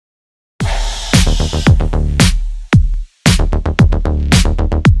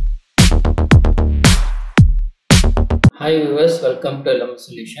Hi viewers, welcome to LM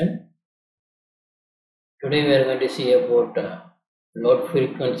Solution. Today we are going to see about load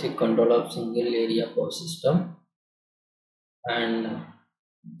frequency control of single area power system. And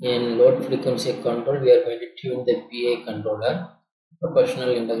in load frequency control we are going to tune the PI controller, proportional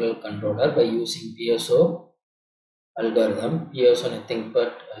integral controller, by using PSO algorithm. PSO nothing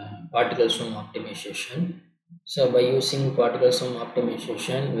but particle sum optimization. So by using particle sum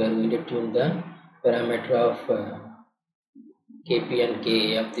optimization we are going to tune the parameter of KP and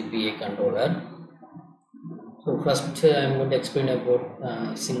KA of the PA controller. So first I am going to explain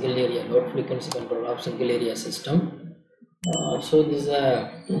about single area load frequency control of single area system. So this is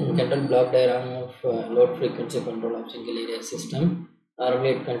a general block diagram of load frequency control of single area system. Normally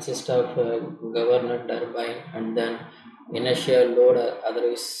it consists of governor, turbine, and then inertial load,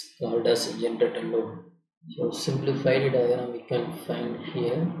 otherwise called as generator load. So simplified diagram we can find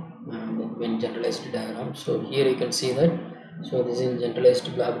here, when generalized diagram. So here you can see that. So this is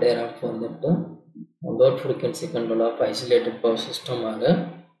generalized block diagram for that load frequency control of isolated power system or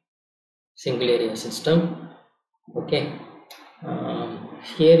a single area system. Okay.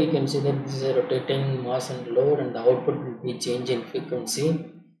 Here you can see that this is a rotating mass and load, and the output will be change in frequency,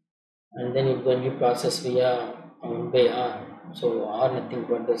 and then it will be processed via 1 by R. So R nothing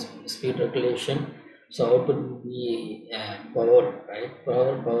but the speed regulation. So output will be power, right?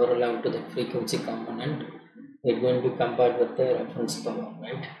 Power along to the frequency component. It will be compared with the reference power,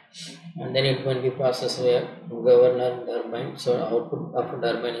 right? And then it will be processed via governor turbine. So output of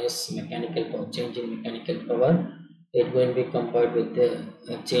turbine is mechanical power, change in mechanical power. It will be compared with the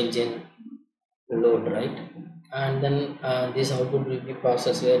change in load, right? And then this output will be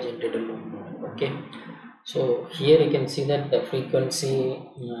processed via generator load. Okay. So here you can see that the frequency,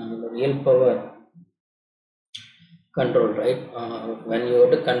 the real power control, right? When you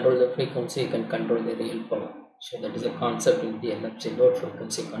want to control the frequency, you can control the real power. So that is a concept in the LFC load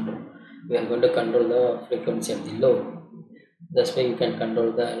frequency control. We are going to control the frequency of the load. That's why you can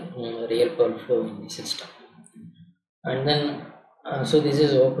control the real power flow in the system. And then so this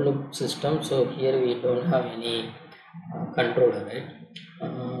is open loop system. So here we don't have any controller, right?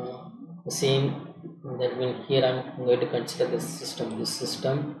 Same that means here I'm going to consider this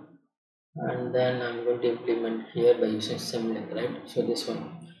system, and then I'm going to implement here by using Simulink, right? So this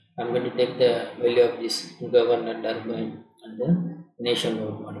one I'm going to take the value of this governor, turbine, and the nation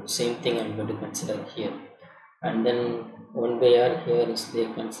load model. Same thing I'm going to consider here, and then 1 by R here is they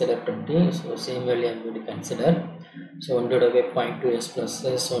consider 20. So same value I'm going to consider. So 1 divided by 0.2 s plus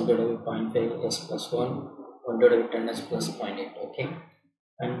s, 1 divided by 0.5 s plus 1, 1 divided by 10 s plus 0.8. Okay,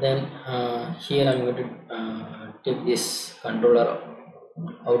 and then here I'm going to take this controller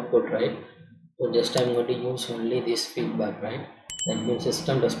output, right? So just I'm going to use only this feedback, right? That means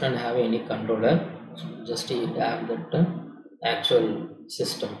system does not have any controller, so just it have that actual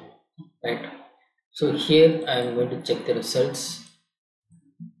system, right? So here I am going to check the results.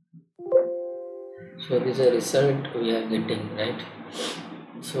 So this is a result we are getting, right?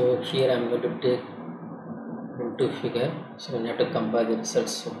 So here I am going to take into figure. So we have to compare the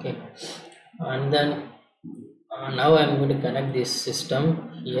results. Okay, and then now I am going to connect this system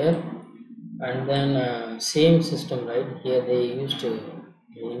here, and then same system, right? Here they used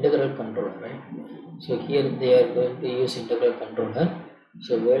integral controller, right? So here they are going to use integral controller.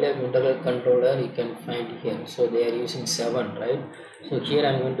 So value of integral controller you can find here. So they are using 7, right? So here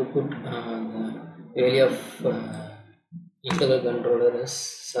I am going to put the value of integral controller is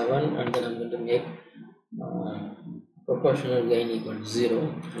 7, and then I'm going to make proportional gain equal to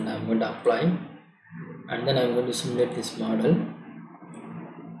 0, and I'm going to apply, and then I'm going to simulate this model.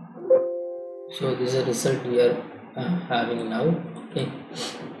 So this is a result we are having now. Okay,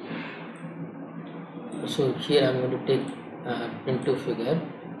 so here I'm going to take into figure.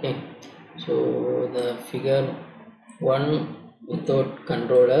 Okay, so the figure 1 without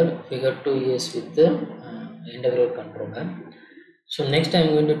controller, figure 2 is with the integral controller. So next I'm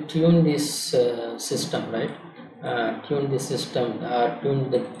going to tune this system, right? Tune the system,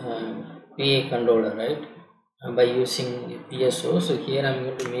 tune the PA controller, right? By using PSO. So here I'm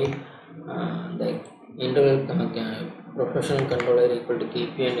going to make the integral proportional controller equal to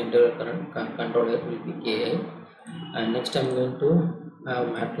KP, and integral controller will be KI. And next I'm going to have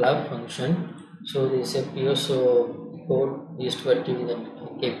MATLAB function. So this is a PSO code used for tuning the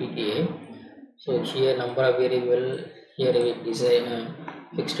KPKA. So here number of variable, here we design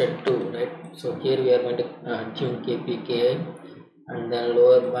fixed at 2, right? So here we are going to tune KPKA, and then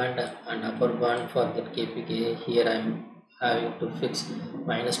lower band and upper band for that KPKA. Here I am having to fix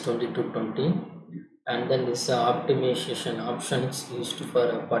 -20 to 20, and then this optimization options used for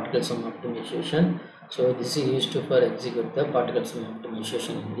particle sum optimization. So this is used to for execute the particle sum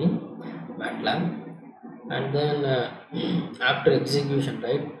optimization in the MATLAB. And then after execution,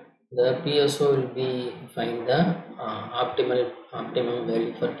 right, the PSO will be find the optimum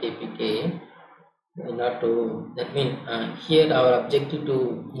value for KPK. In order to, that means here our objective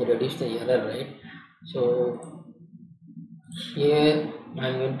to reduce the error, right? So here I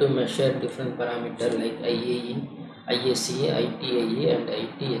am going to measure different parameter like IAE, ISE, ITAE and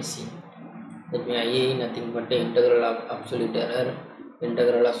ITSE. That means IAE nothing but the integral of absolute error,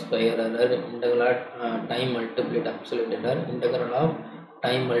 integral of square error, integral of time multiplied absolute error, integral of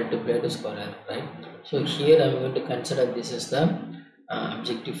time multiplied square error, right? So here I am going to consider this is the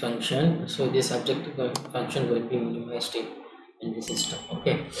objective function. So this objective function will be minimized in the system.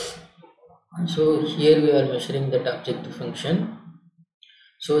 Okay, so here we are measuring that objective function.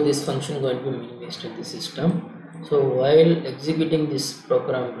 So this function going to be minimized in the system. So while executing this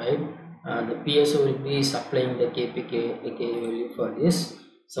program, right, the PSO will be supplying the KPK value for this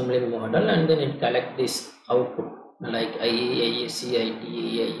Simulink model, and then it collect this output like IE, ISC,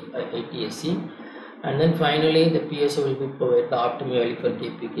 ITE, ITSC, and then finally the PSO will be provide the optimal value for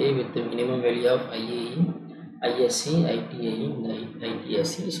KPK with the minimum value of IAE, ISC, ITAE and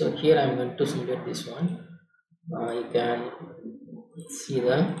ITSC. So here I am going to simulate this one. You can see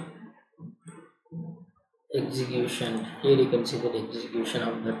the execution. Here you can see the execution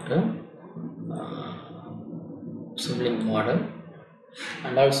of that Simulink model,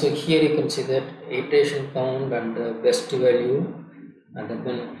 and also here you can see that iteration count and best value, and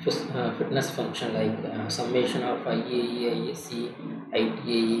then fitness function like summation of IAE, ISC,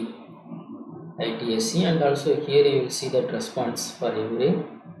 ITAE, ITSC, and also here you will see that response for every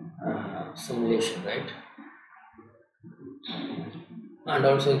simulation, right? And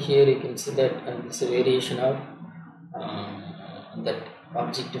also here you can see that this variation of that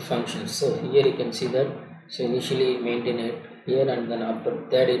objective function. So here you can see that, so initially maintain it here, and then after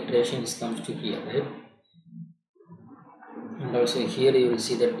third iteration it comes to here, right? And also here you will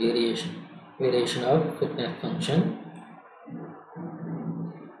see that variation of fitness function.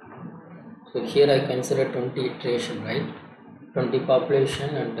 So here I consider 20 iteration, right? 20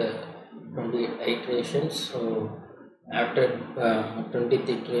 population and 20 iterations. So after 20th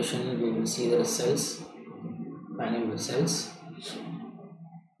iteration we will see the results, final results.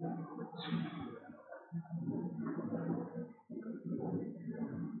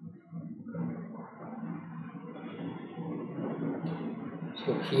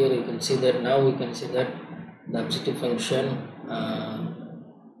 So here you can see that now we can see that the objective function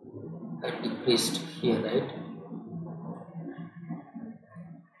decreased here, right?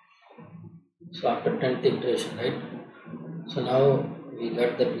 So after 10th iteration, right? So now we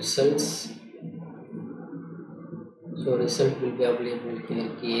got the results. So result will be available here,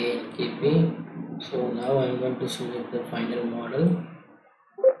 KA and KP. So now I am going to simulate the final model.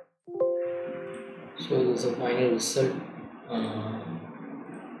 So this is the final result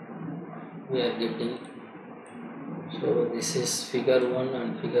we are getting. So this is figure 1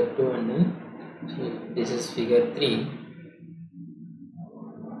 and figure 2, and then so this is figure 3.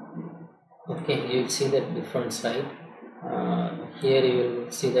 Okay, you will see that difference, right? Here you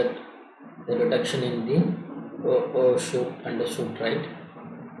will see that the reduction in the overshoot, undershoot, right?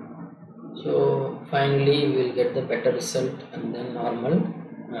 So finally we will get the better result, and then normal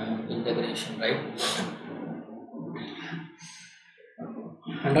integration, right?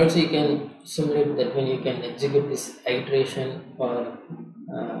 And also you can simulate that when you can execute this iteration for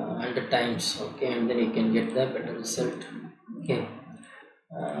 100 times, okay, and then you can get the better result, okay.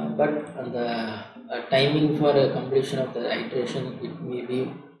 But the timing for completion of the iteration,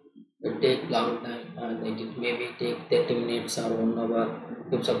 it take long time, it maybe take 30 minutes or 1 hour.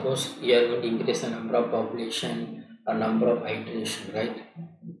 If suppose you are going to increase the number of population or number of iteration, right?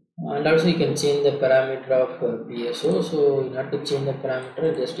 And also you can change the parameter of PSO. So in order to change the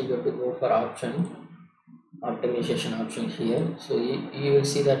parameter, just you have to go for optimization option here. So you will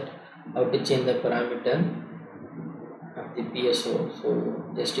see that how to change the parameter of the PSO.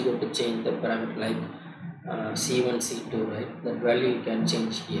 So just you have to change the parameter like C1, C2, right? That value you can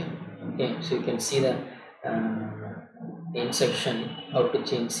change here. Okay, so you can see the in section how to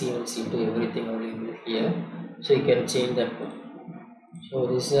change C1, C2, everything available here. So you can change that one. So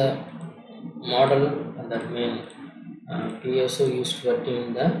this is a model, that means PSO used for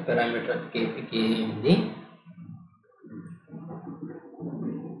tuning the parameter of KPK in the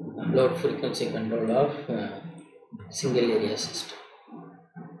load frequency control of single area system.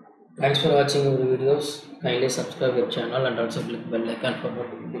 Thanks for watching our videos. Kindly subscribe our channel and also click bell icon for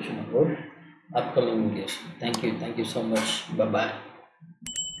notification about upcoming videos. Thank you so much. Bye bye.